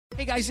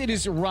Hey guys, it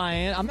is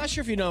Ryan. I'm not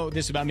sure if you know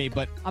this about me,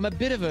 but I'm a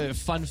bit of a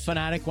fun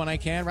fanatic when I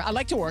can. I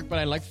like to work, but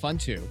I like fun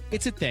too.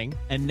 It's a thing.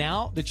 And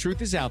now the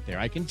truth is out there.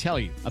 I can tell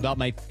you about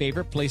my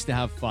favorite place to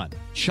have fun.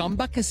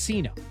 Chumba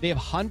Casino. They have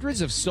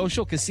hundreds of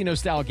social casino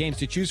style games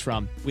to choose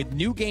from with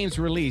new games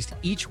released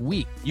each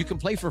week. You can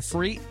play for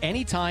free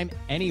anytime,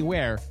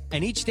 anywhere.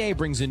 And each day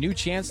brings a new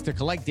chance to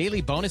collect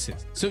daily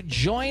bonuses. So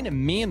join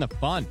me in the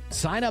fun.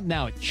 Sign up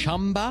now at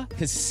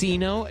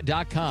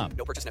ChumbaCasino.com.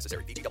 No purchase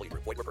necessary. VGW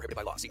Group. Void where prohibited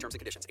by law. See terms and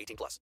conditions. 18+.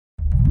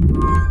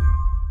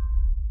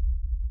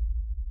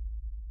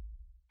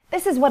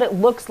 This is what it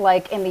looks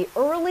like in the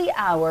early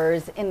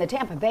hours in the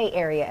Tampa Bay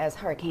area as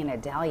Hurricane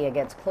Idalia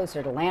gets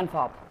closer to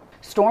landfall.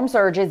 Storm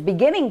surge is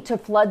beginning to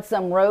flood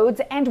some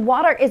roads, and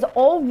water is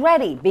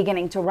already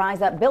beginning to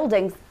rise up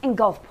buildings in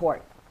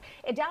Gulfport.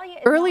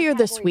 Earlier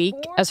this week,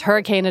 as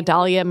Hurricane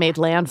Idalia made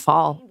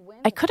landfall,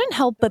 I couldn't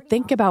help but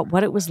think about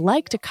what it was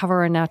like to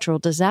cover a natural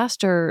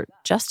disaster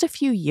just a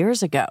few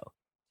years ago.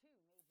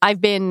 I've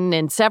been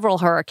in several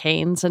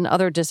hurricanes and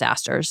other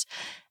disasters,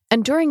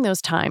 and during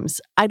those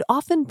times, I'd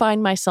often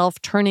find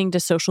myself turning to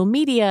social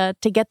media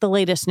to get the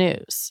latest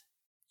news.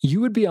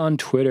 You would be on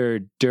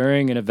Twitter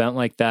during an event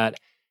like that,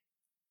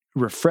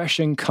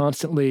 refreshing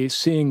constantly,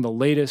 seeing the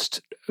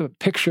latest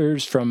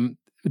pictures from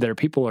that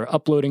people are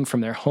uploading from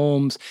their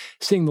homes,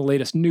 seeing the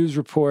latest news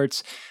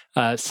reports,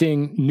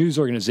 seeing news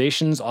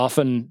organizations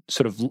often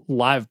sort of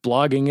live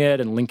blogging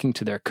it and linking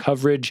to their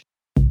coverage.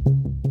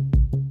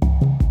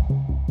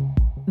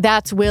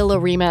 That's Will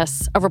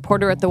Oremus, a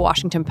reporter at The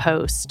Washington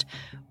Post.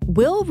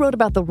 Will wrote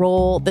about the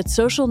role that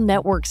social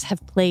networks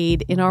have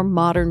played in our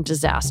modern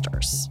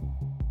disasters.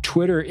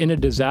 Twitter in a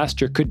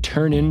disaster could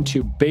turn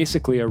into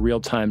basically a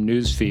real-time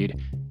news feed.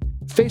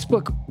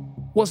 Facebook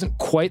wasn't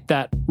quite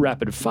that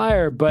rapid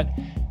fire, but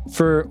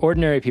for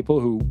ordinary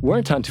people who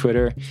weren't on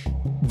Twitter,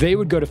 they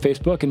would go to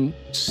Facebook and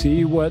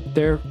see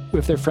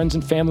if their friends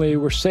and family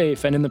were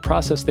safe. And in the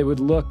process, they would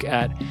look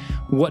at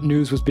what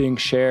news was being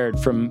shared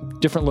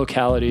from different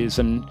localities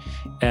and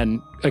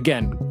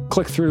again,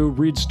 click through,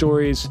 read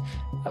stories,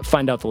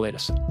 find out the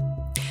latest.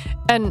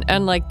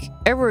 And like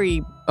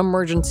every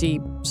emergency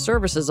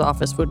services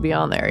office would be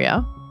on there,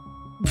 yeah?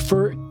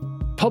 For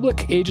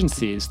public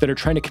agencies that are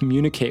trying to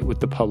communicate with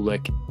the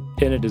public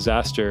in a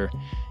disaster,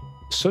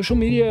 social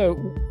media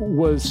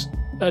was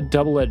a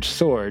double-edged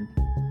sword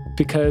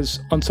because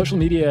on social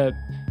media,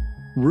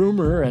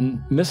 rumor and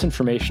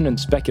misinformation and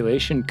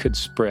speculation could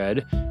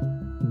spread,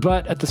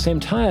 but at the same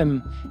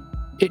time,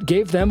 it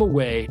gave them a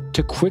way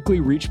to quickly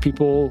reach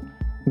people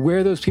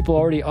where those people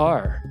already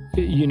are.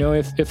 You know,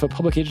 if a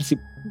public agency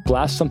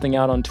blasts something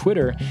out on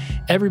Twitter,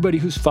 everybody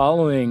who's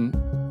following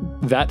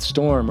that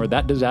storm or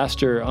that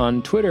disaster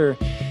on Twitter,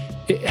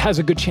 it has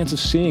a good chance of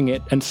seeing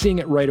it and seeing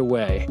it right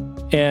away.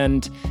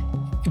 And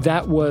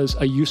that was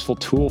a useful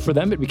tool for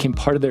them. It became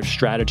part of their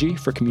strategy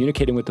for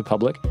communicating with the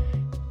public.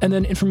 And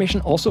then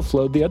information also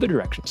flowed the other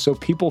direction. So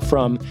people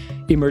from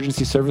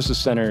emergency services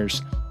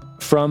centers,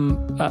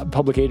 from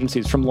public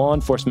agencies, from law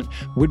enforcement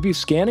would be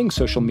scanning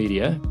social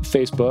media,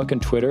 Facebook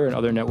and Twitter and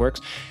other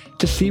networks,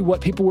 to see what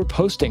people were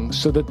posting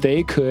so that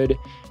they could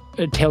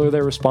tailor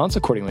their response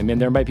accordingly. I mean,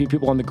 there might be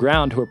people on the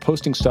ground who are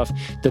posting stuff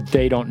that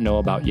they don't know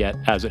about yet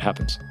as it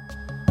happens.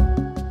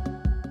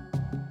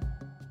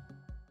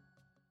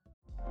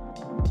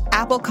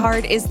 Apple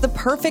Card is the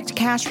perfect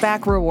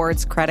cashback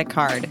rewards credit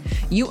card.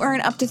 You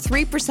earn up to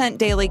 3%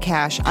 daily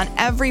cash on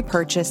every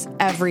purchase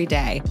every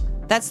day.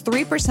 That's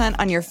 3%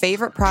 on your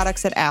favorite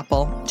products at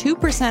Apple,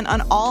 2%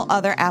 on all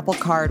other Apple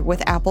Card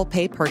with Apple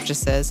Pay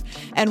purchases,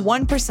 and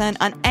 1%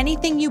 on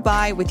anything you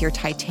buy with your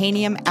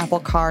titanium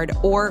Apple Card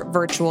or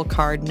virtual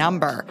card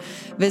number.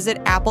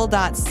 Visit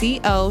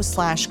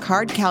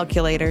apple.co/card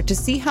calculator to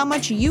see how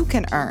much you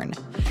can earn.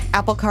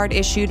 Apple Card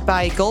issued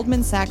by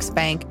Goldman Sachs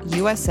Bank,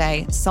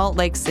 USA, Salt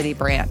Lake City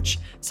branch.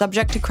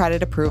 Subject to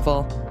credit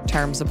approval.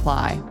 Terms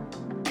apply.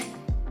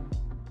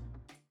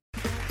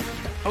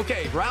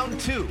 Okay, round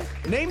two.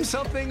 Name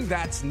something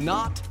that's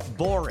not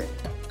boring.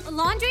 A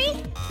laundry?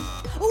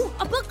 Ooh,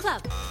 a book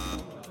club.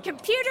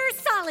 Computer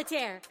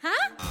solitaire,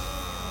 huh?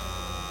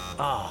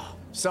 Ah,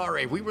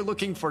 sorry, we were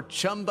looking for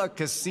Chumba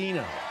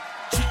Casino.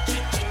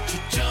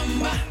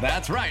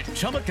 That's right,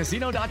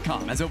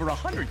 ChumbaCasino.com has over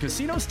 100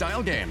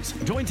 casino-style games.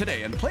 Join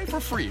today and play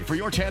for free for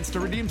your chance to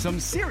redeem some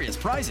serious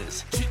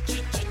prizes.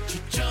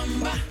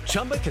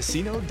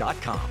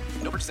 ChumbaCasino.com.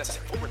 No purchase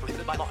necessary. Void where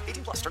prohibited by law.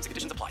 18+. Terms and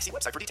conditions apply. See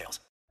website for details.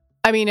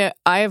 I mean,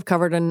 I have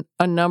covered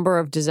a number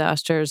of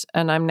disasters,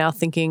 and I'm now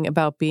thinking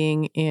about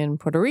being in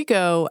Puerto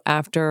Rico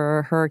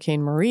after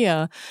Hurricane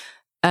Maria.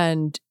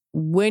 And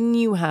when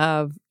you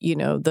have,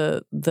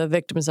 the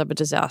victims of a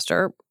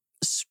disaster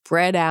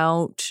spread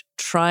out,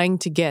 trying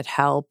to get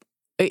help,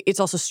 it's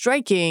also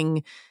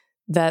striking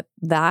that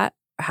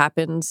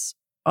happens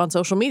on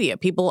social media.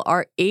 People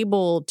are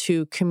able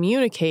to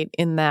communicate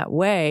in that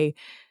way.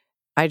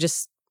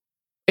 It's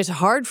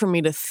hard for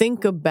me to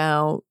think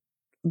about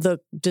the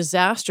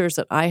disasters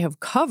that I have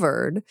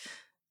covered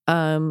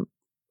and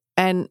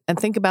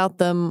think about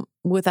them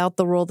without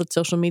the role that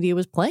social media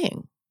was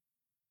playing.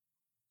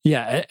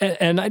 Yeah,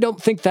 and I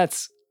don't think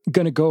that's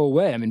going to go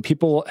away. I mean,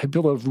 people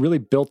have really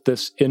built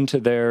this into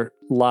their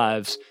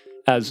lives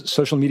as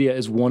social media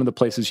is one of the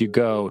places you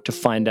go to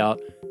find out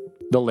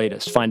the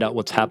latest, find out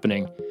what's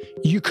happening.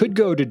 You could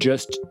go to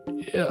just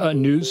a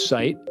news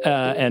site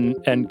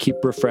and keep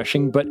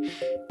refreshing, but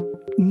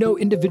no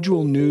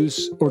individual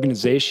news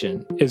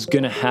organization is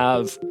going to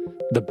have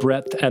the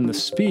breadth and the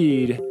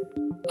speed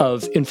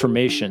of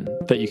information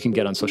that you can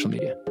get on social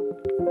media.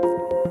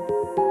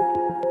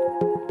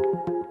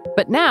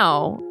 But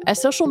now, as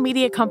social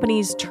media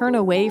companies turn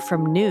away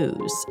from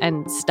news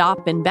and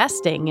stop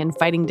investing in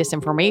fighting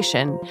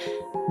disinformation,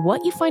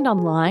 what you find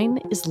online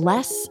is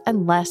less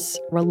and less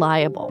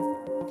reliable.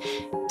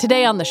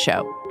 Today on the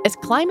show, as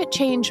climate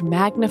change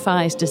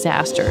magnifies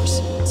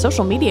disasters,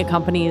 social media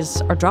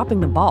companies are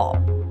dropping the ball.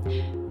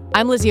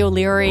 I'm Lizzie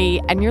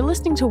O'Leary, and you're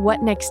listening to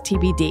What Next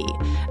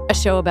TBD, a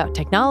show about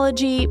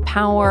technology,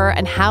 power,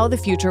 and how the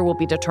future will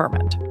be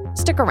determined.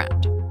 Stick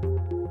around.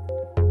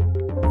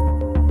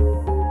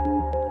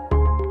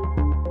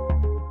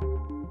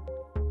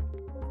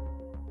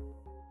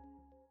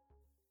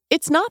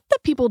 It's not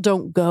that people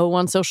don't go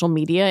on social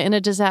media in a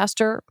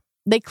disaster.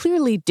 They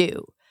clearly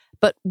do.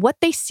 But what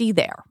they see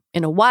there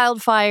in a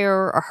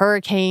wildfire, a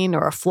hurricane,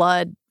 or a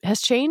flood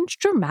has changed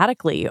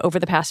dramatically over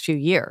the past few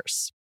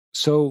years.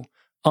 So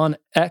on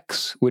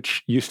X,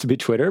 which used to be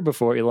Twitter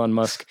before Elon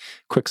Musk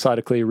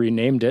quixotically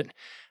renamed it,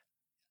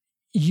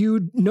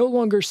 you no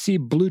longer see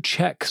blue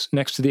checks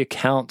next to the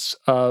accounts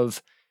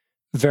of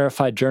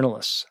verified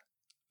journalists.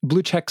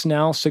 Blue checks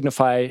now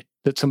signify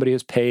that somebody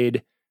has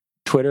paid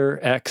Twitter,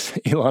 X,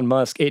 Elon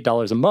Musk,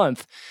 $8 a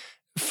month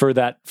for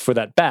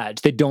that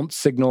badge. They don't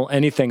signal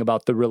anything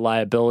about the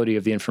reliability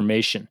of the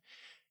information.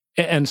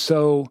 And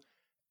so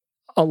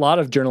a lot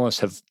of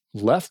journalists have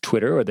left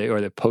Twitter or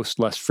they post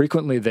less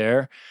frequently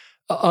there.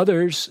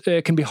 Others,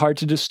 it can be hard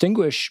to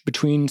distinguish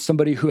between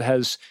somebody who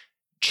has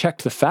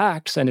checked the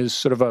facts and is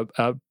sort of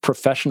a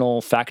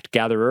professional fact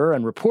gatherer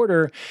and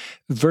reporter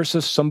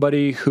versus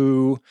somebody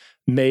who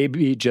may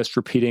be just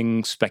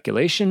repeating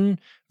speculation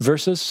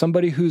versus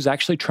somebody who's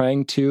actually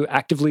trying to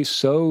actively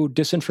sow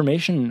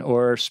disinformation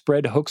or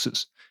spread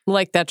hoaxes.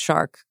 Like that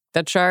shark.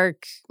 That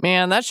shark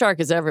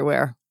is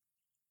everywhere.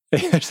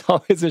 There's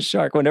always a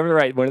shark. Whenever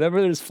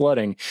there's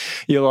flooding,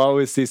 you'll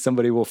always see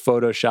somebody will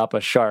Photoshop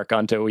a shark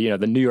onto,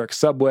 the New York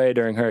subway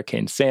during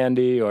Hurricane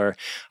Sandy, or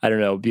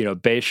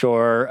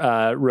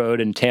Bayshore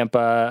Road in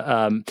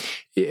Tampa.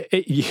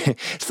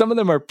 Some of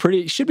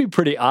them should be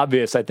pretty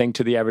obvious, I think,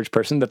 to the average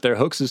person that they're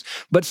hoaxes,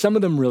 but some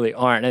of them really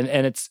aren't.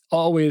 And it's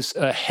always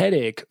a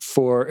headache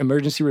for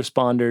emergency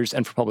responders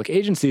and for public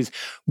agencies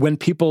when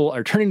people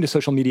are turning to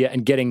social media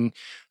and getting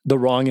the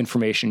wrong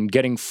information,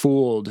 getting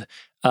fooled,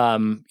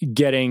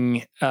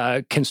 getting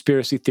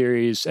conspiracy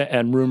theories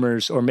and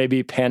rumors, or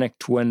maybe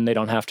panicked when they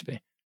don't have to be.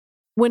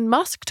 When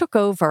Musk took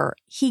over,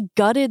 he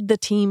gutted the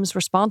teams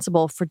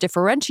responsible for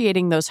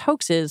differentiating those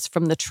hoaxes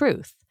from the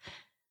truth.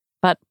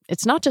 But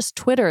it's not just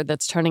Twitter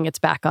that's turning its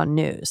back on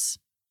news.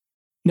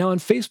 Now on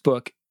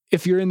Facebook,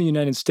 if you're in the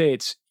United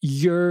States,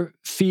 your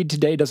feed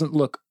today doesn't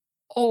look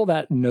all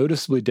that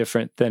noticeably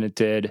different than it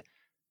did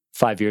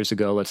 5 years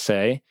ago, let's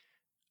say.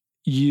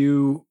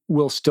 You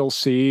will still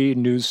see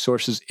news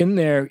sources in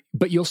there,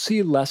 but you'll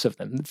see less of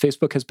them.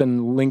 Facebook has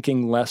been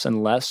linking less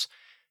and less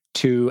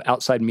to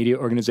outside media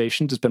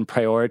organizations. It's been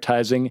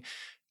prioritizing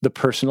the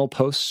personal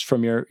posts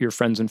from your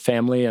friends and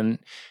family and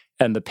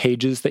the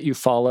pages that you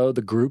follow,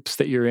 the groups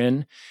that you're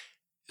in.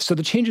 So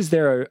the changes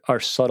there are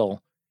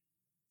subtle.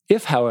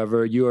 If,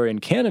 however, you are in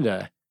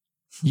Canada,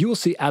 you will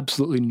see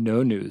absolutely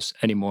no news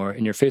anymore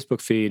in your Facebook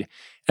feed.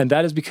 And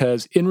that is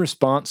because in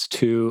response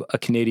to a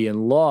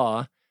Canadian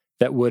law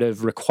that would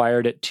have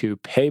required it to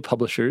pay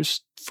publishers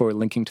for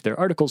linking to their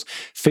articles,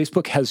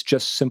 Facebook has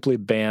just simply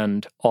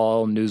banned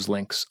all news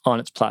links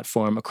on its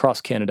platform across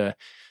Canada.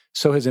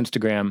 So has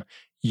Instagram.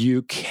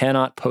 You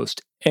cannot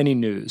post any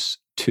news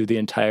to the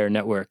entire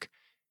network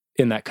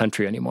in that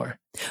country anymore.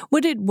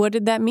 What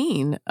did that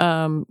mean?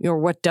 Or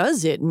what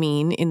does it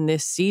mean in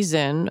this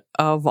season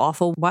of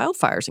awful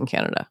wildfires in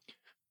Canada?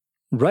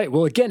 Right.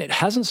 Well, again, it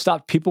hasn't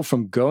stopped people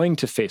from going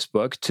to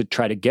Facebook to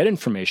try to get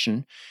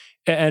information.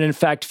 And in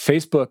fact,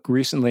 Facebook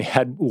recently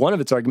had one of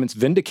its arguments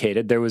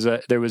vindicated. There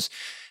was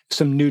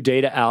some new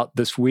data out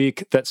this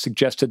week that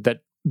suggested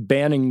that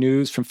banning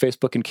news from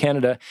Facebook in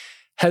Canada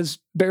has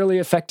barely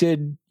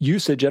affected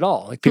usage at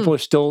all. Like people are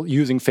still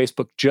using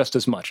Facebook just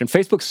as much. And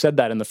Facebook said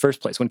that in the first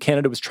place when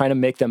Canada was trying to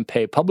make them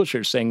pay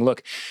publishers, saying,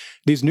 look,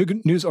 these new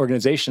news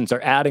organizations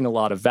are adding a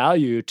lot of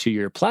value to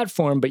your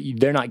platform, but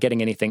they're not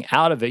getting anything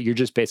out of it. You're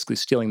just basically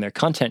stealing their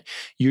content.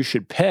 You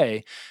should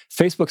pay.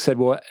 Facebook said,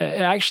 well,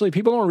 actually,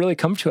 people don't really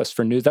come to us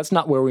for news. That's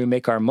not where we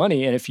make our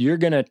money. And if you're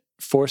going to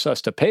force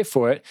us to pay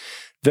for it,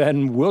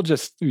 then we'll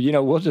just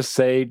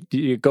say,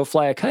 go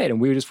fly a kite, and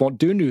we just won't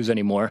do news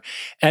anymore.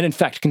 And in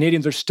fact,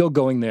 Canadians are still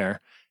going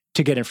there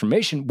to get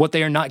information. What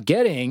they are not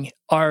getting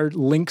are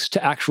links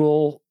to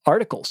actual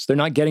articles. They're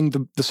not getting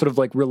the sort of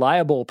like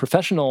reliable,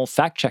 professional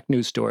fact-check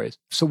news stories.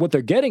 So what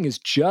they're getting is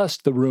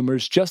just the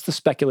rumors, just the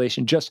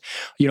speculation, just,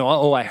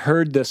 oh, I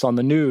heard this on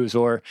the news,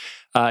 or,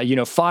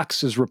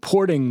 Fox is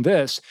reporting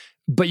this,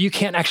 but you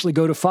can't actually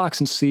go to Fox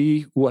and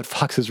see what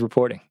Fox is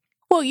reporting.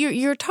 Well,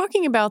 you're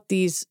talking about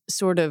these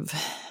sort of,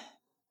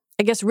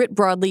 I guess, writ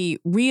broadly,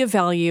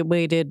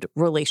 reevaluated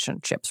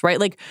relationships, right?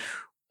 Like,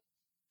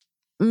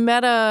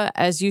 Meta,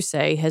 as you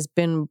say, has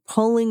been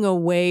pulling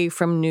away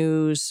from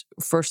news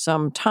for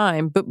some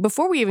time. But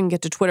before we even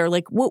get to Twitter,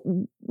 like,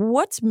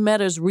 what's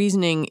Meta's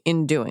reasoning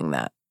in doing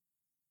that?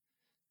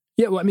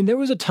 Yeah, well, I mean, there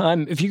was a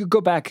time, if you could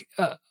go back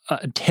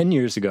 10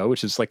 years ago,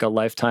 which is like a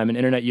lifetime in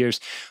internet years,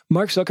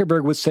 Mark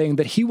Zuckerberg was saying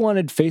that he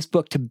wanted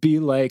Facebook to be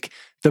like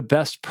the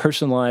best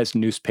personalized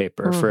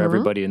newspaper for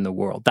everybody in the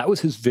world. That was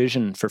his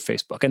vision for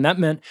Facebook. And that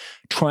meant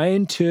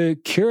trying to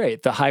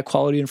curate the high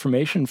quality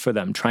information for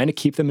them, trying to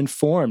keep them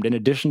informed in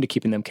addition to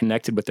keeping them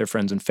connected with their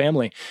friends and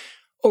family.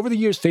 Over the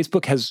years,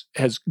 Facebook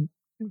has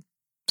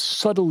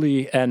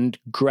subtly and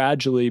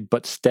gradually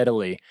but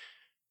steadily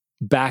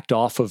backed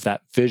off of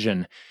that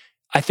vision.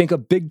 I think a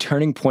big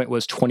turning point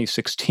was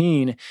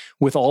 2016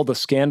 with all the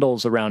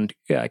scandals around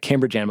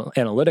Cambridge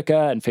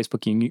Analytica and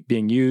Facebook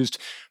being used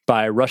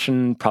by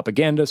Russian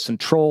propagandists and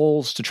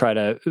trolls to try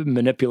to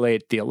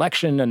manipulate the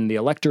election and the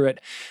electorate.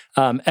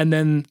 And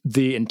then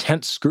the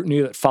intense scrutiny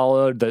that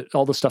followed,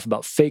 all the stuff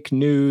about fake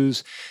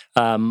news,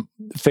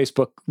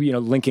 Facebook,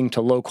 linking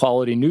to low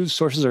quality news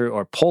sources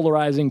or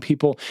polarizing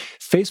people.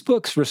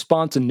 Facebook's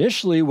response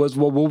initially was,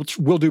 well,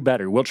 we'll do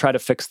better. We'll try to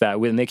fix that.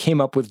 And they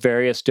came up with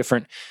various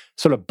different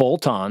sort of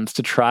bolt-ons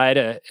to try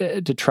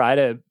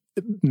to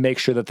make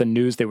sure that the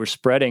news they were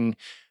spreading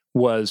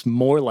was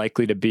more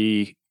likely to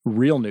be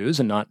real news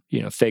and not,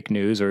 fake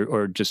news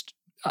or just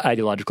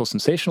ideological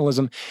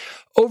sensationalism.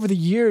 Over the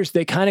years,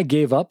 they kind of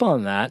gave up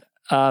on that.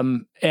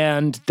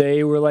 And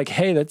they were like,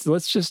 hey,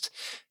 let's just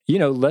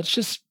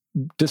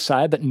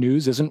decide that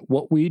news isn't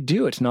what we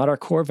do. It's not our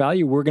core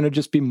value. We're going to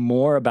just be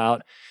more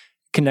about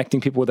connecting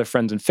people with their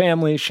friends and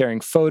family, sharing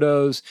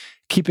photos,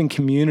 keeping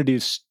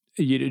communities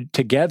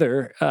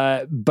together,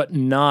 but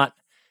not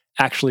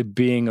actually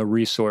being a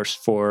resource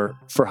for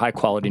high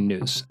quality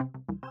news.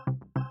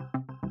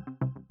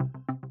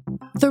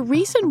 The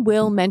reason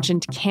Will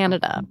mentioned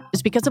Canada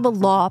is because of a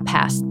law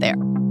passed there,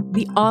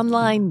 the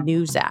Online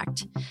News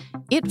Act.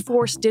 It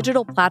forced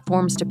digital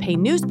platforms to pay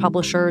news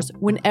publishers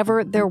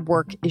whenever their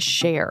work is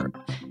shared.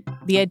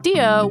 The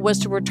idea was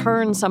to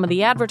return some of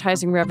the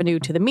advertising revenue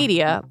to the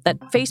media that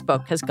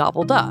Facebook has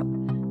gobbled up.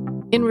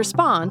 In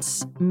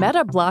response,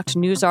 Meta blocked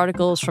news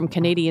articles from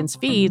Canadians'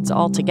 feeds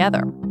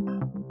altogether.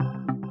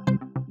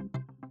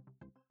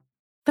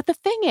 But the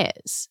thing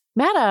is,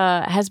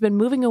 Meta has been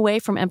moving away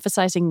from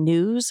emphasizing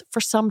news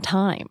for some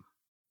time.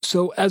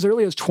 So as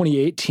early as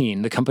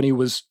 2018, the company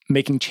was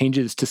making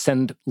changes to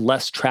send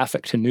less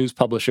traffic to news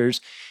publishers.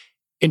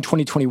 In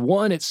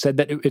 2021, it said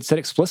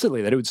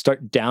explicitly that it would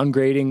start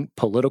downgrading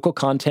political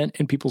content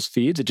in people's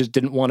feeds. It just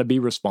didn't want to be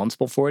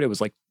responsible for it. It was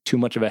like too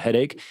much of a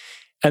headache.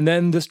 And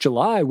then this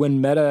July,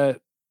 when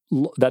Meta,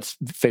 that's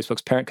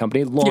Facebook's parent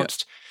company,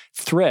 launched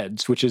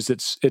Threads, which is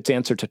its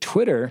answer to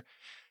Twitter.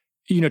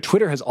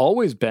 Twitter has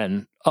always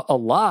been a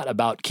lot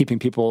about keeping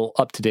people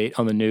up to date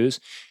on the news.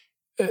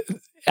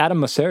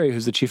 Adam Mosseri,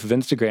 who's the chief of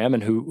Instagram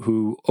and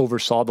who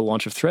oversaw the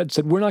launch of Threads,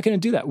 said, we're not going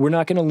to do that. We're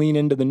not going to lean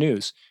into the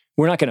news.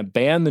 We're not going to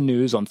ban the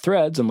news on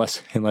Threads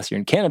unless you're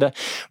in Canada.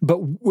 But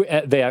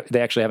they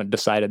actually haven't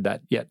decided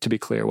that yet, to be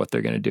clear, what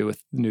they're going to do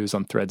with news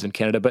on Threads in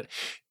Canada. But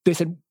they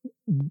said,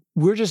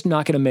 we're just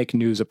not going to make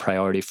news a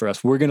priority for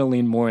us. We're going to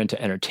lean more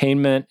into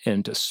entertainment,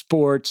 into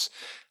sports,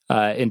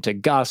 into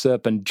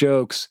gossip and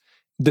jokes.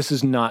 This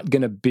is not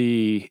going to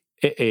be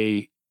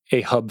a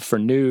hub for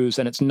news,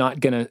 and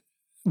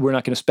we're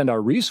not going to spend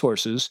our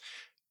resources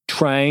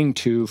trying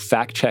to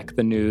fact check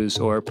the news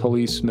or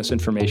police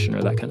misinformation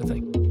or that kind of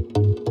thing.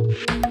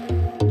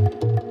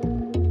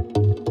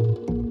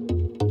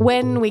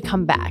 When we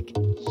come back,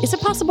 is it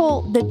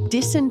possible that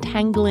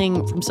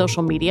disentangling from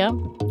social media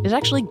is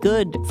actually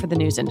good for the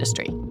news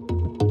industry?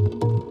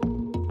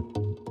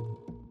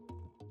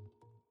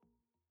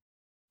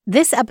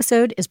 This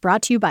episode is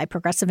brought to you by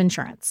Progressive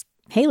Insurance.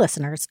 Hey,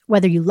 listeners,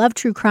 whether you love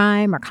true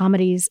crime or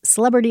comedies,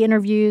 celebrity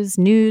interviews,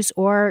 news,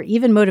 or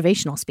even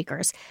motivational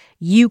speakers,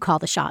 you call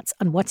the shots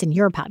on what's in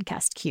your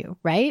podcast queue,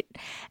 right?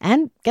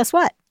 And guess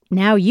what?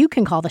 Now you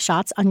can call the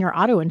shots on your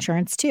auto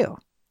insurance, too.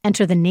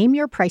 Enter the Name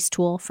Your Price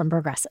tool from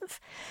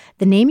Progressive.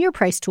 The Name Your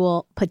Price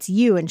tool puts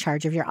you in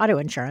charge of your auto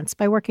insurance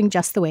by working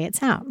just the way it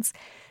sounds.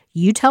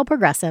 You tell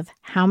Progressive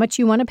how much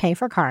you want to pay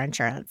for car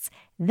insurance.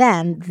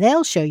 Then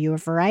they'll show you a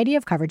variety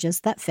of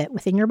coverages that fit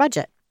within your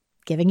budget,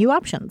 giving you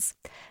options.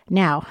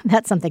 Now,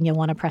 that's something you'll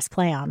want to press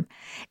play on.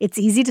 It's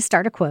easy to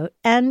start a quote,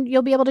 and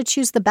you'll be able to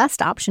choose the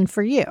best option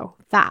for you,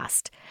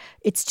 fast.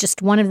 It's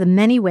just one of the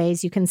many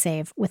ways you can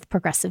save with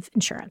Progressive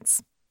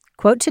Insurance.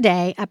 Quote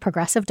today at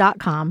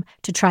Progressive.com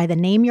to try the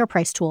Name Your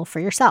Price tool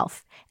for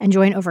yourself and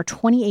join over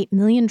 28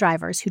 million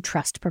drivers who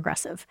trust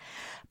Progressive.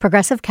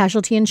 Progressive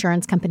Casualty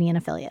Insurance Company and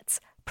Affiliates.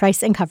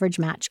 Price and coverage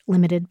match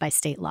limited by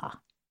state law.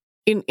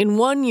 In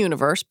one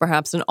universe,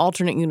 perhaps an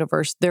alternate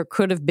universe, there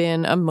could have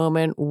been a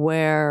moment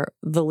where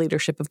the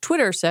leadership of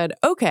Twitter said,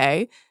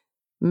 okay,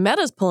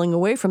 Meta's pulling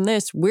away from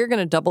this. We're going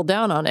to double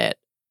down on it.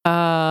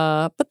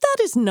 But that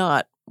is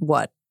not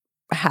what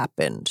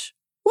happened.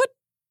 What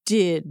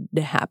did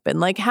happen?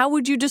 Like, how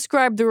would you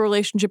describe the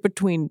relationship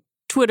between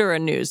Twitter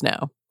and news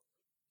now?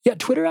 Yeah,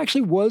 Twitter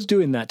actually was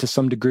doing that to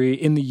some degree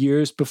in the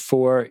years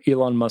before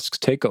Elon Musk's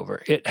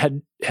takeover. It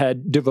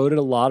had devoted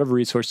a lot of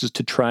resources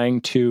to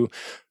trying to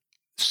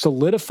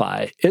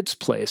solidify its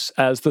place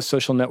as the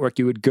social network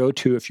you would go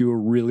to if you were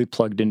really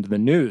plugged into the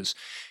news.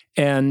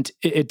 And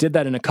it did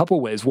that in a couple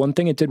ways. One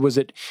thing it did was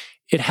it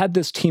had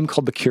this team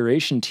called the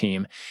curation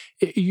team.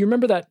 You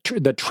remember that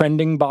the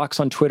trending box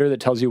on Twitter that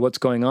tells you what's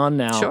going on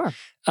now? Sure.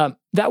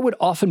 That would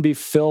often be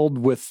filled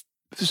with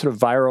sort of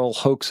viral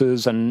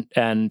hoaxes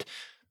and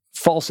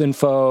false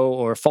info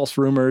or false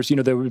rumors. You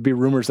know, there would be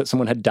rumors that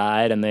someone had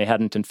died and they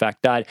hadn't in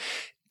fact died.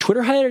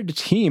 Twitter hired a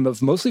team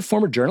of mostly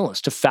former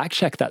journalists to fact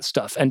check that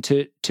stuff and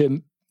to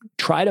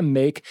try to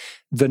make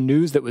the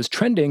news that was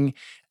trending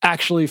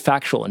actually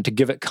factual and to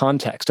give it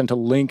context and to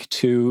link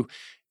to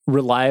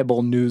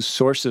reliable news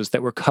sources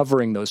that were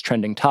covering those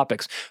trending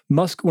topics.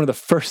 Musk, one of the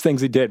first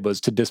things he did was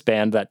to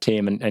disband that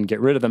team and get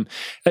rid of them.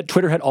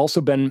 Twitter had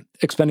also been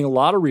expending a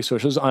lot of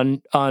resources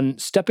on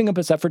stepping up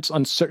its efforts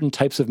on certain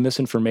types of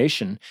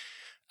misinformation.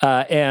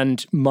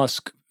 And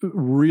Musk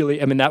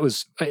really, I mean, that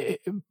was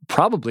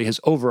probably his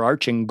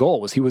overarching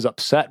goal, was he was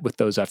upset with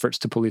those efforts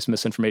to police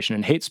misinformation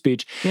and hate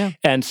speech. Yeah.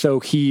 And so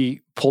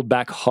he pulled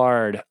back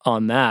hard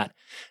on that.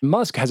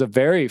 Musk has a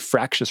very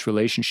fractious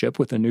relationship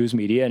with the news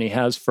media, and he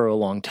has for a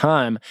long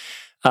time.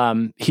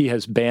 He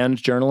has banned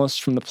journalists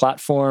from the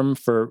platform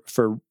for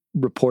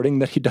reporting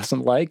that he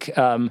doesn't like.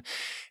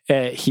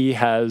 He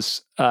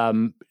has,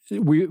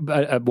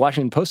 a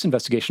Washington Post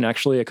investigation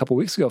actually a couple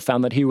weeks ago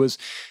found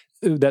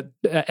that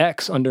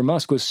X under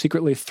Musk was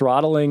secretly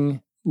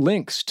throttling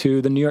links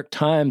to the New York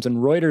Times and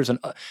Reuters and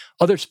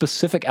other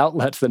specific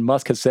outlets that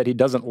Musk has said he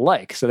doesn't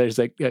like. So there's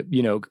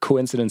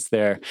coincidence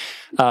there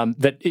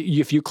that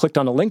if you clicked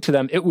on a link to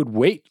them, it would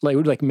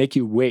make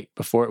you wait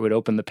before it would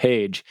open the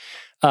page.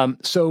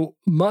 So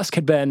Musk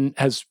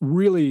has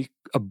really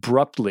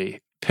abruptly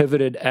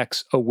pivoted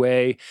X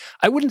away.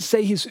 I wouldn't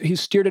say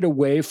he's steered it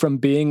away from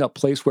being a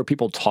place where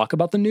people talk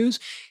about the news.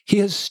 He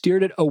has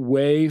steered it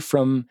away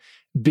from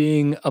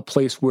being a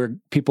place where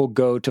people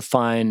go to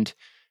find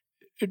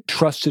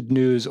trusted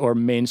news or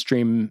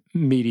mainstream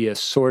media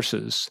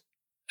sources.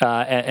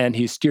 And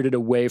he steered it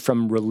away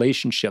from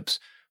relationships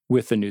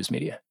with the news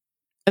media.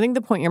 I think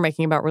the point you're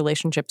making about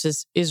relationships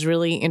is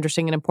really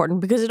interesting and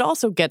important because it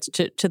also gets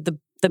to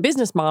the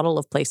business model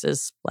of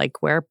places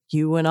like where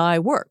you and I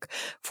work.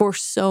 For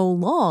so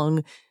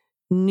long,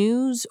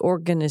 news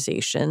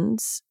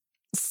organizations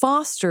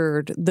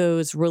fostered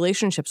those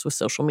relationships with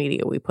social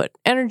media. We put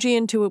energy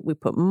into it, we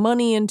put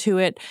money into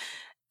it,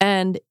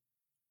 and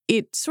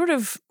it sort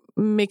of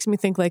makes me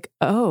think like,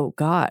 oh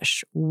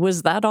gosh,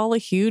 was that all a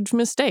huge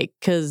mistake?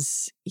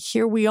 Because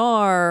here we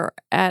are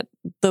at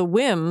the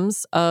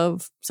whims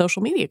of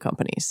social media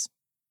companies.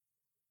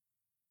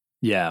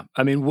 Yeah.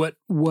 I mean, what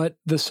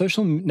the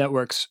social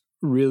networks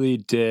really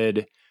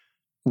did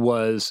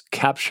was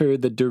capture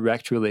the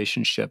direct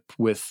relationship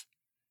with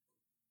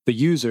the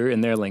user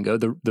in their lingo,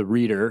 the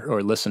reader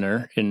or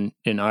listener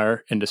in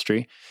our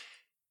industry.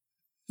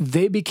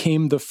 They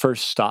became the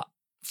first stop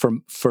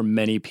for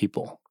many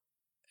people.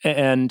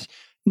 And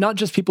not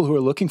just people who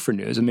are looking for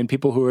news. I mean,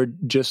 people who are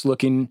just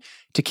looking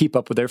to keep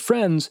up with their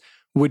friends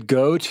would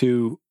go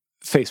to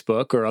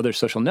Facebook or other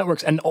social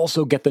networks and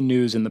also get the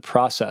news in the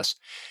process.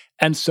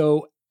 And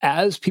so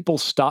as people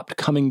stopped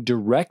coming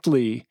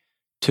directly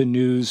to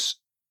news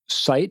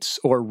sites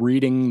or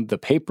reading the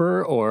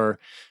paper or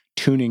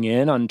tuning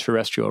in on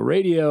terrestrial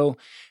radio,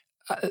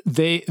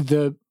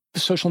 the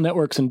social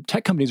networks and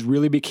tech companies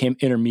really became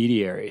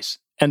intermediaries.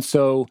 And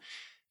so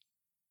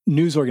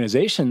news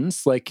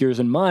organizations like yours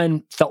and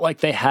mine felt like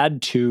they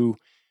had to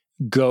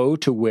go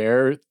to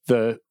where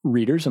the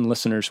readers and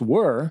listeners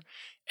were.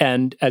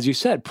 And as you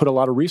said, put a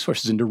lot of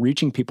resources into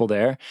reaching people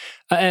there.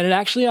 And it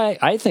actually,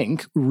 I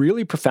think,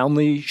 really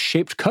profoundly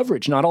shaped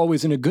coverage, not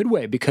always in a good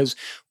way, because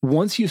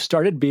once you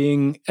started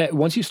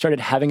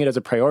having it as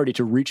a priority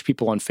to reach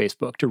people on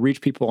Facebook, to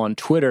reach people on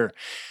Twitter,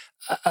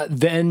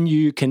 then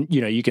you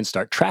can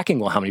start tracking,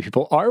 well, how many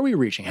people are we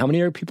reaching? How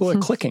many people are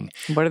clicking?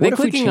 What are they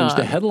clicking on? What if we change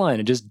the headline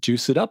and just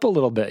juice it up a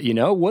little bit,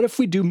 What if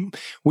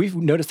we've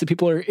noticed that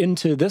people are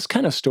into this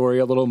kind of story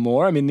a little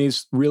more. I mean,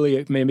 these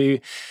really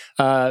maybe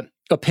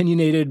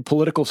opinionated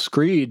political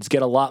screeds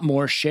get a lot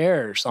more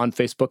shares on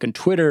Facebook and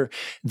Twitter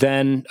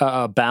than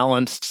a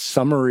balanced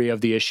summary of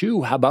the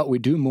issue. How about we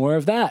do more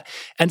of that?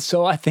 And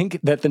so I think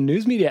that the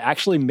news media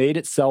actually made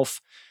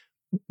itself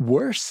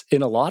worse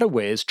in a lot of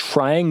ways,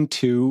 trying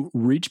to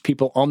reach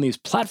people on these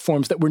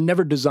platforms that were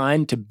never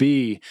designed to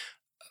be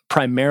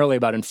primarily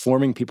about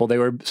informing people. They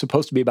were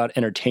supposed to be about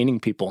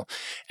entertaining people.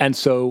 And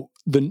so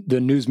the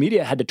news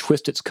media had to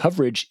twist its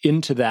coverage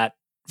into that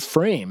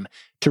frame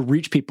to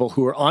reach people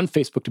who are on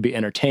Facebook to be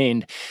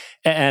entertained.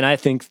 And I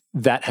think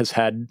that has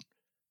had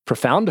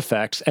profound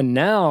effects. And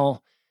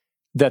now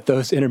that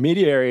those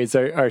intermediaries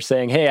are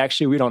saying, hey,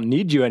 actually, we don't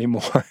need you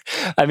anymore.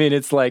 I mean,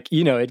 it's like,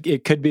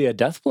 it could be a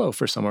death blow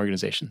for some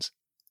organizations.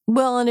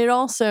 Well, and it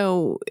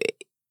also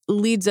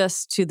leads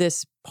us to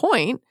this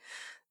point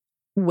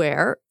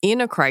where in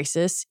a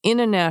crisis, in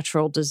a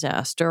natural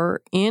disaster,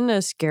 in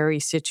a scary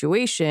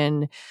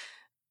situation,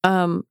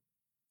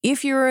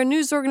 if you're a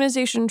news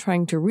organization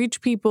trying to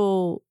reach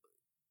people,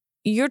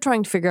 you're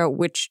trying to figure out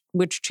which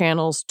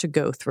channels to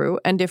go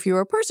through. And if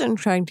you're a person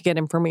trying to get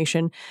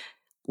information,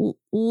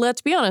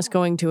 let's be honest,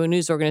 going to a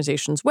news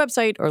organization's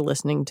website or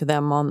listening to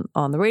them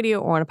on the radio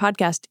or on a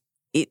podcast,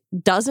 it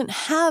doesn't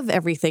have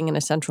everything in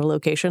a central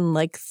location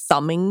like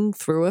thumbing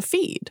through a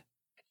feed.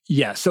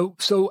 Yeah, so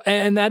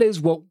and that is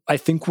what I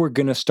think we're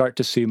going to start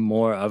to see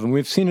more of. And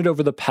we've seen it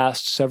over the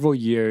past several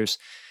years,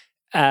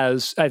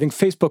 as I think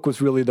Facebook was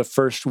really the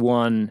first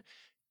one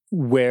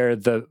where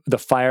the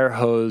fire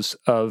hose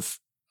of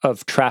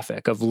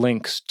traffic, of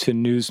links to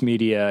news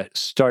media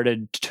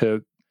started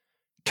to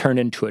turn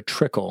into a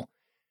trickle.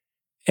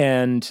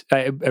 And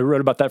I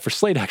wrote about that for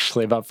Slate,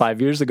 actually, about 5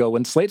 years ago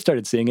when Slate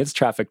started seeing its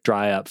traffic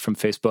dry up from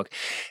Facebook.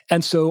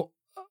 And so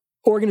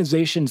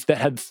organizations that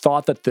had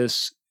thought that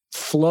this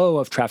flow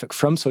of traffic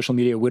from social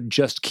media would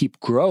just keep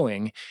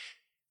growing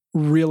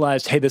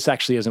realized, hey, this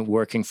actually isn't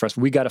working for us.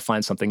 We got to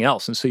find something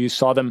else. And so you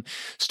saw them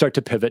start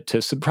to pivot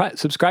to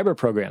subscriber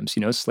programs,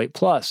 Slate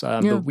Plus.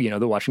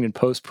 The Washington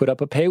Post put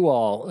up a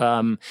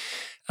paywall.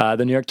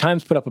 The New York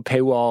Times put up a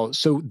paywall.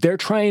 So they're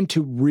trying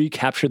to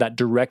recapture that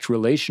direct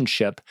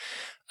relationship.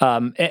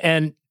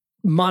 And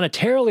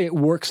monetarily, it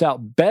works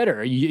out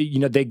better.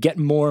 They get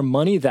more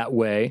money that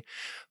way.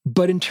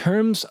 But in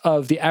terms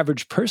of the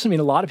average person,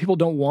 a lot of people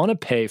don't want to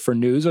pay for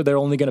news, or they're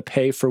only going to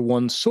pay for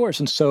one source.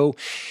 And so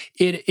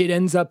it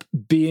ends up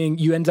being,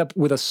 you end up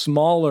with a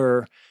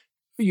smaller,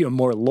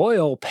 more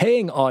loyal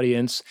paying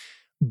audience,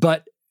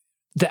 but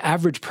the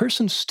average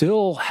person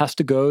still has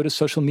to go to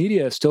social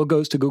media, still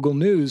goes to Google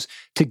News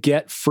to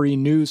get free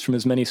news from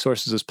as many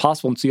sources as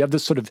possible. And so you have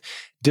this sort of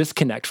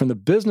disconnect from the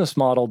business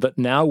model that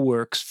now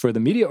works for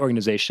the media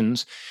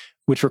organizations,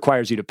 which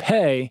requires you to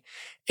pay,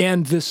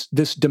 and this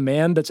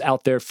demand that's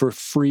out there for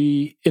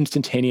free,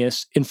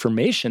 instantaneous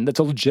information that's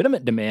a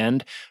legitimate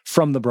demand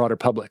from the broader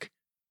public.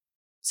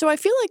 So I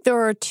feel like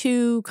there are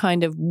two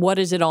kind of what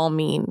does it all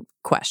mean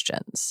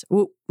questions.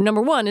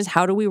 Number one is,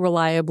 how do we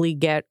reliably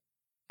get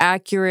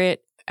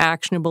accurate,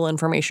 actionable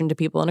information to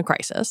people in a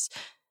crisis?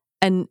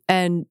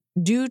 And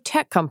do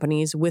tech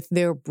companies with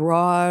their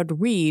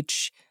broad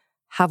reach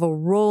have a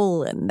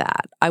role in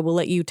that? I will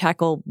let you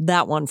tackle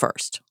that one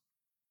first.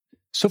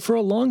 So for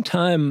a long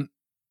time,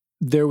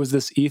 there was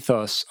this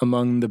ethos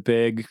among the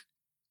big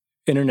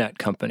internet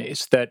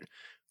companies that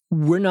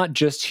we're not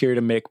just here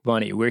to make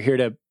money. We're here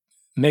to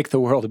make the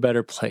world a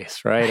better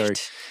place, right?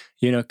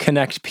 Or,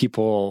 connect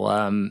people.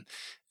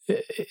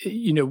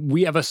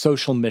 We have a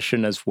social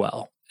mission as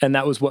well. And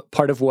that was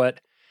part of what,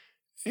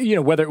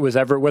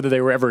 whether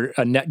they were ever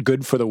a net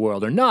good for the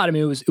world or not.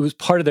 It was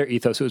part of their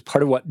ethos. It was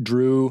part of what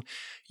drew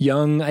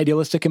young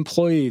idealistic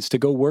employees to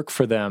go work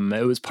for them.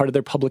 It was part of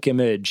their public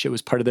image. It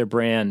was part of their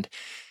brand.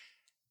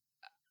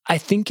 I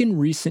think in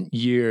recent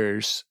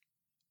years,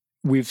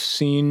 we've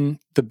seen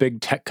the big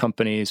tech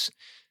companies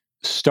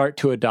start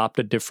to adopt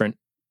a different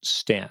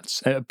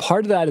stance.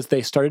 Part of that is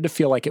they started to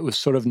feel like it was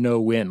sort of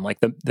no-win, like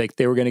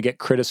they were going to get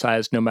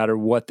criticized no matter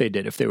what they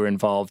did if they were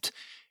involved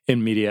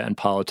in media and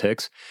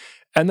politics.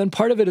 And then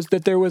part of it is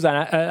that there was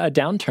a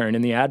downturn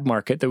in the ad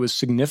market that was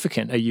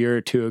significant a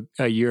year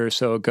or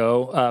so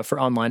ago for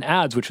online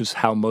ads, which was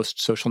how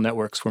most social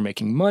networks were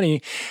making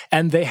money.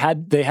 And they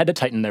had to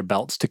tighten their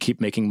belts to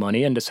keep making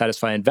money and to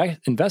satisfy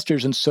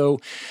investors. And so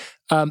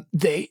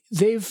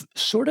they've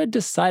sort of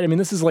decided,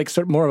 this is like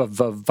sort of more of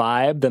a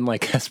vibe than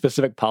like a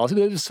specific policy.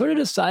 They've sort of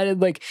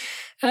decided like,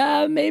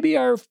 maybe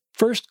our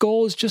first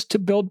goal is just to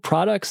build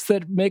products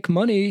that make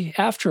money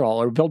after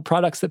all, or build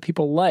products that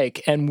people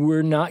like. And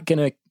we're not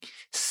going to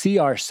see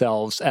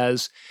ourselves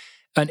as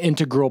an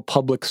integral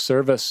public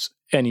service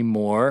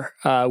anymore.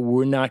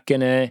 We're not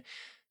going to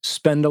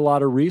spend a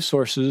lot of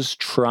resources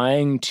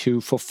trying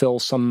to fulfill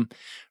some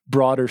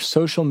broader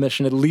social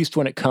mission, at least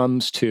when it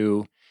comes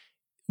to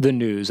the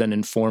news and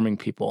informing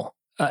people.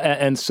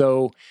 And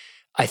so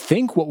I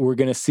think what we're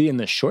going to see in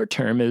the short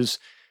term is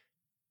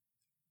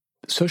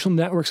social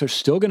networks are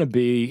still going to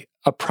be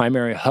a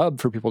primary hub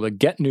for people to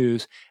get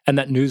news, and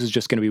that news is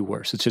just going to be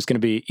worse. It's just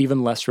going to be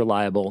even less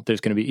reliable.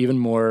 There's going to be even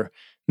more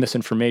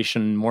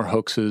misinformation, more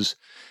hoaxes,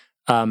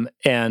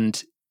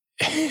 and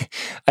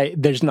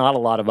there's not a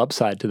lot of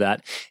upside to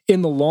that.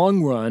 In the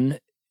long run,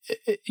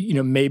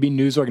 maybe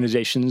news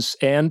organizations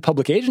and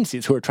public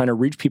agencies who are trying to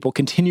reach people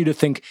continue to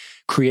think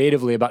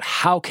creatively about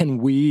how can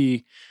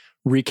we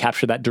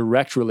recapture that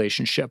direct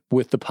relationship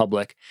with the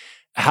public.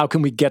 how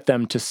can we get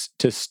them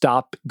to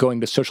stop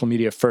going to social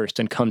media first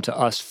and come to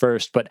us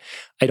first? But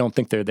I don't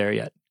think they're there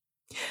yet.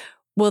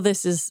 Well,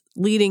 this is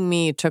leading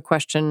me to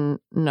question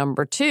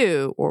number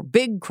 2, or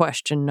big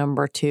question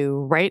number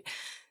 2, right?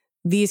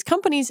 These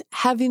companies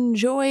have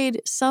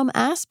enjoyed some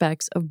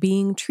aspects of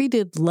being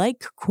treated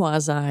like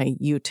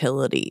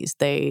quasi-utilities.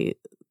 They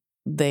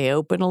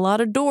open a lot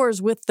of doors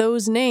with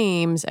those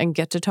names and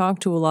get to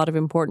talk to a lot of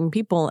important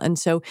people. And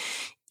so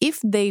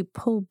if they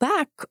pull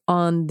back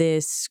on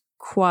this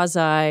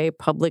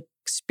quasi-public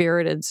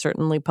spirited,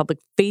 certainly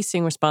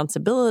public-facing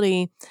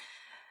responsibility,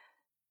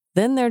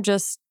 then they're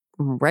just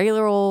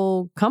regular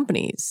old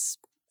companies.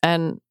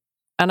 And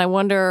I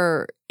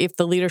wonder if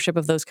the leadership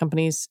of those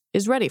companies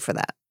is ready for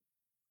that.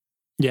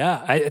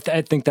 Yeah,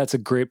 I think that's a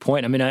great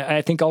point. I mean,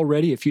 I think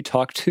already if you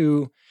talk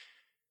to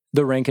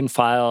the rank and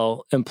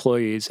file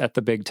employees at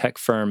the big tech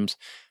firms,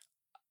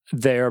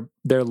 they're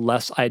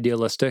less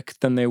idealistic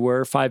than they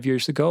were 5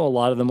 years ago. A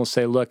lot of them will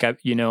say, look, I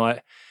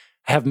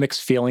have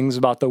mixed feelings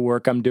about the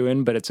work I'm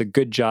doing, but it's a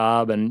good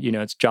job, and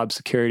it's job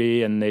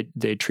security, and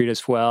they treat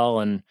us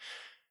well, and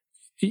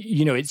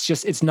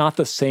it's not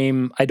the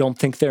same. I don't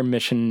think they're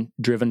mission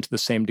driven to the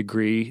same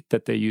degree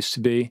that they used to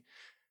be.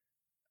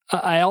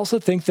 I also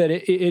think that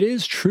it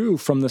is true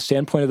from the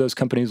standpoint of those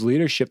companies'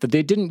 leadership that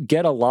they didn't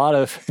get a lot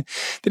of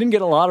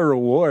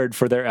reward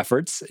for their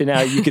efforts. Now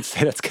you could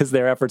say that's because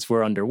their efforts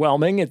were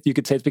underwhelming. You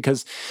could say it's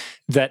because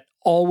that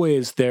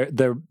always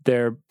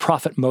their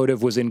profit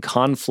motive was in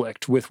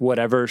conflict with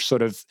whatever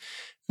sort of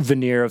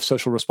veneer of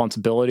social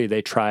responsibility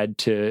they tried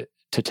to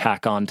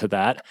tack on to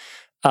that.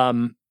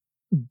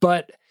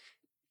 But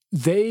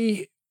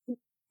they,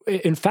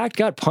 in fact,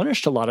 got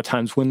punished a lot of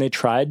times when they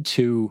tried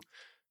to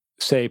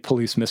say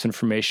police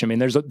misinformation. I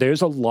mean,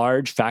 there's a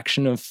large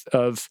faction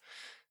of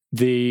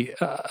the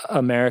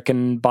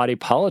American body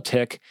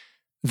politic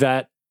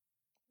that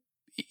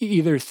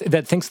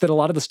that thinks that a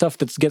lot of the stuff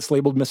that gets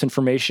labeled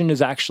misinformation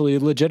is actually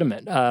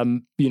legitimate.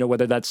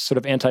 Whether that's sort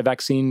of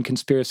anti-vaccine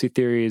conspiracy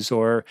theories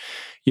or,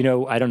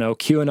 I don't know,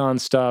 QAnon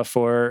stuff,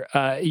 or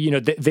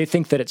they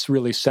think that it's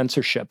really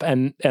censorship,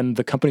 and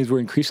the companies were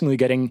increasingly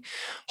getting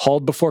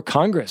hauled before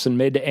Congress and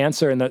made to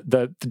answer. And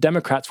the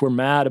Democrats were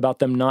mad about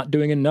them not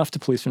doing enough to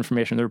police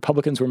information. The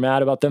Republicans were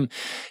mad about them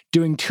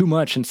doing too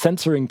much and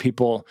censoring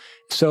people.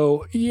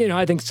 So,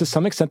 I think to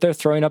some extent they're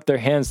throwing up their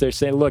hands. They're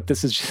saying, look,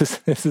 this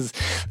is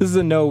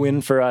a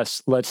no-win for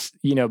us. Let's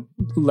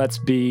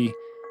be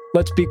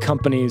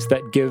companies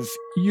that give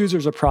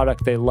users a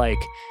product they like,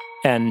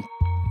 and,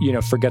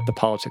 forget the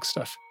politics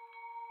stuff.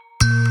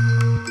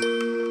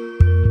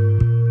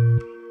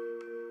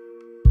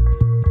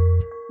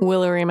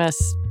 Will Oremus,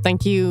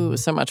 thank you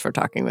so much for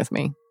talking with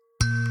me.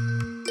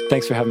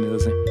 Thanks for having me,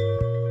 Lizzie.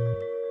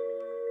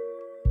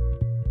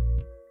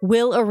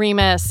 Will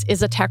Oremus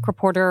is a tech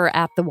reporter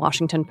at The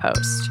Washington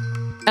Post.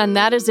 And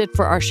that is it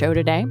for our show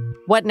today.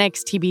 What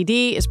Next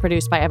TBD is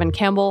produced by Evan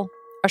Campbell.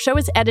 Our show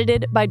is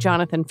edited by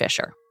Jonathan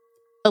Fisher.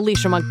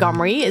 Alicia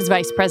Montgomery is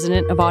vice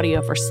president of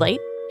audio for Slate.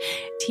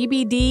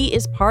 TBD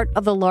is part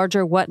of the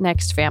larger What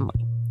Next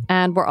family.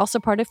 And we're also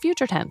part of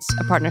Future Tense,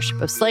 a partnership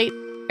of Slate,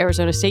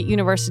 Arizona State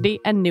University,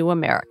 and New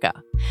America.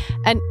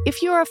 And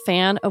if you're a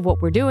fan of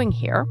what we're doing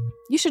here,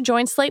 you should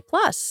join Slate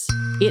Plus.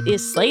 It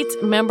is Slate's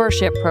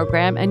membership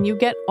program, and you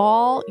get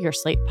all your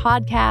Slate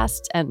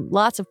podcasts and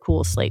lots of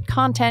cool Slate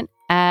content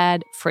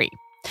ad-free.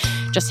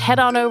 Just head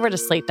on over to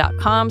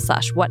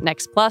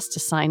slate.com/whatnextplus to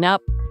sign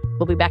up.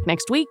 We'll be back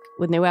next week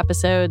with new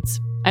episodes.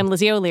 I'm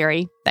Lizzie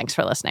O'Leary. Thanks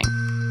for listening.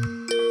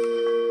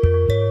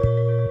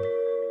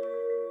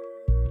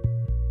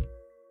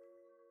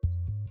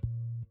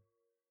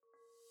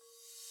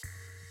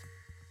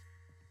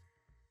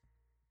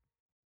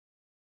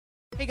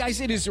 Hey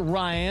guys, it is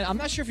Ryan. I'm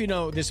not sure if you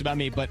know this about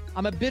me, but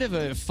I'm a bit of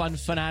a fun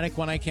fanatic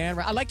when I can.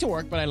 I like to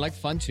work, but I like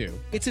fun too.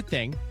 It's a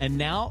thing. And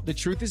now the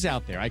truth is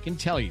out there. I can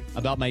tell you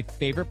about my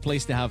favorite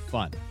place to have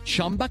fun.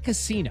 Chumba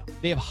Casino.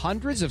 They have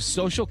hundreds of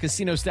social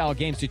casino style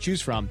games to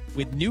choose from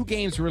with new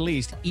games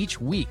released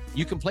each week.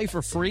 You can play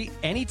for free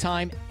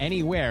anytime,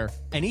 anywhere.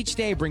 And each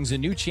day brings a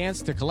new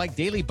chance to collect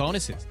daily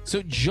bonuses.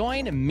 So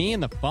join me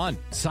in the fun.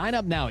 Sign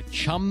up now at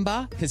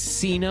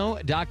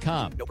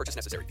ChumbaCasino.com. No purchase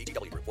necessary.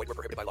 VGW Group. Void where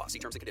prohibited by law. See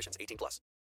terms and conditions. 18+.